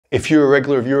If you're a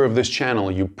regular viewer of this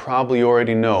channel, you probably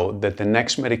already know that the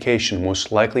next medication most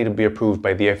likely to be approved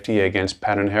by the FDA against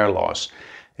pattern hair loss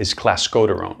is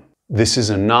clascoterone. This is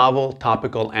a novel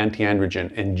topical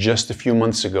antiandrogen, and just a few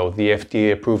months ago, the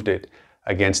FDA approved it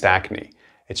against acne.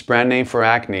 Its brand name for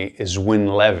acne is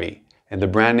Winlevi, and the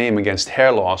brand name against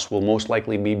hair loss will most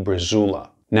likely be Breezula.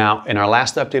 Now, in our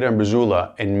last update on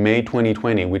Breezula in May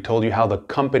 2020, we told you how the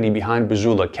company behind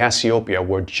Breezula, Cassiopea,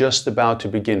 were just about to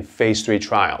begin phase 3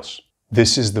 trials.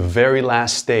 This is the very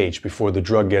last stage before the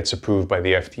drug gets approved by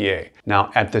the FDA.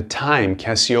 Now, at the time,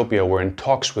 Cassiopea were in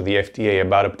talks with the FDA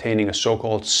about obtaining a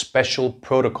so-called special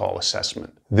protocol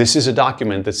assessment. This is a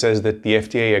document that says that the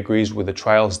FDA agrees with the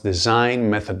trial's design,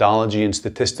 methodology, and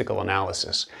statistical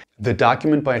analysis. The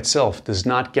document by itself does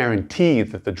not guarantee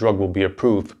that the drug will be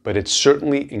approved, but it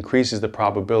certainly increases the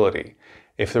probability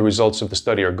if the results of the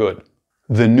study are good.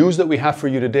 The news that we have for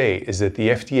you today is that the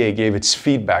FDA gave its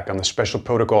feedback on the special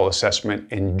protocol assessment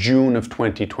in June of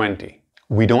 2020.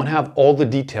 We don't have all the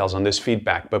details on this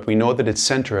feedback, but we know that it's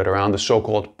centered around the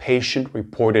so-called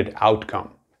patient-reported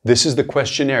outcome. This is the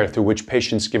questionnaire through which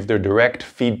patients give their direct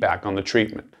feedback on the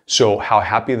treatment. So how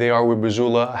happy they are with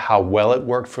Breezula, how well it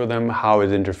worked for them, how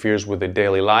it interferes with their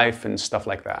daily life, and stuff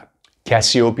like that.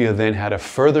 Cassiopea then had a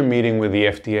further meeting with the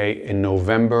FDA in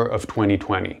November of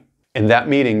 2020. In that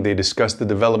meeting, they discussed the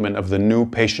development of the new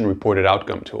patient-reported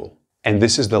outcome tool. And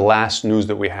this is the last news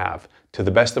that we have. To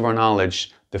the best of our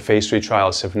knowledge, the phase 3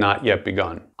 trials have not yet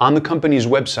begun. On the company's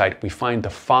website, we find the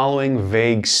following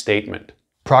vague statement.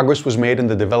 Progress was made in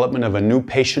the development of a new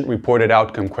patient-reported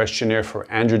outcome questionnaire for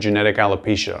androgenetic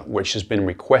alopecia, which has been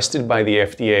requested by the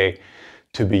FDA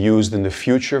to be used in the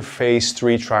future phase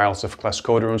 3 trials of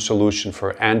clascoterone solution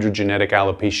for androgenetic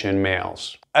alopecia in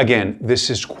males. Again, this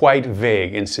is quite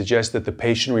vague and suggests that the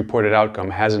patient-reported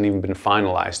outcome hasn't even been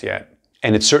finalized yet.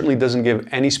 And it certainly doesn't give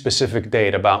any specific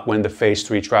date about when the phase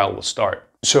 3 trial will start.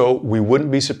 So we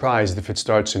wouldn't be surprised if it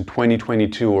starts in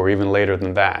 2022 or even later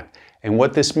than that. And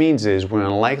what this means is we're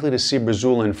unlikely to see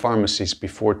Breezula in pharmacies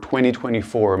before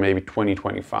 2024 or maybe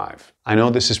 2025. I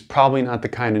know this is probably not the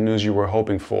kind of news you were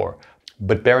hoping for,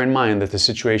 but bear in mind that the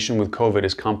situation with COVID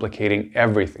is complicating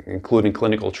everything, including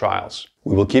clinical trials.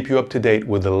 We will keep you up to date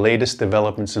with the latest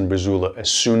developments in Breezula as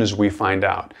soon as we find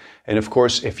out. And of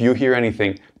course, if you hear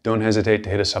anything, don't hesitate to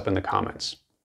hit us up in the comments.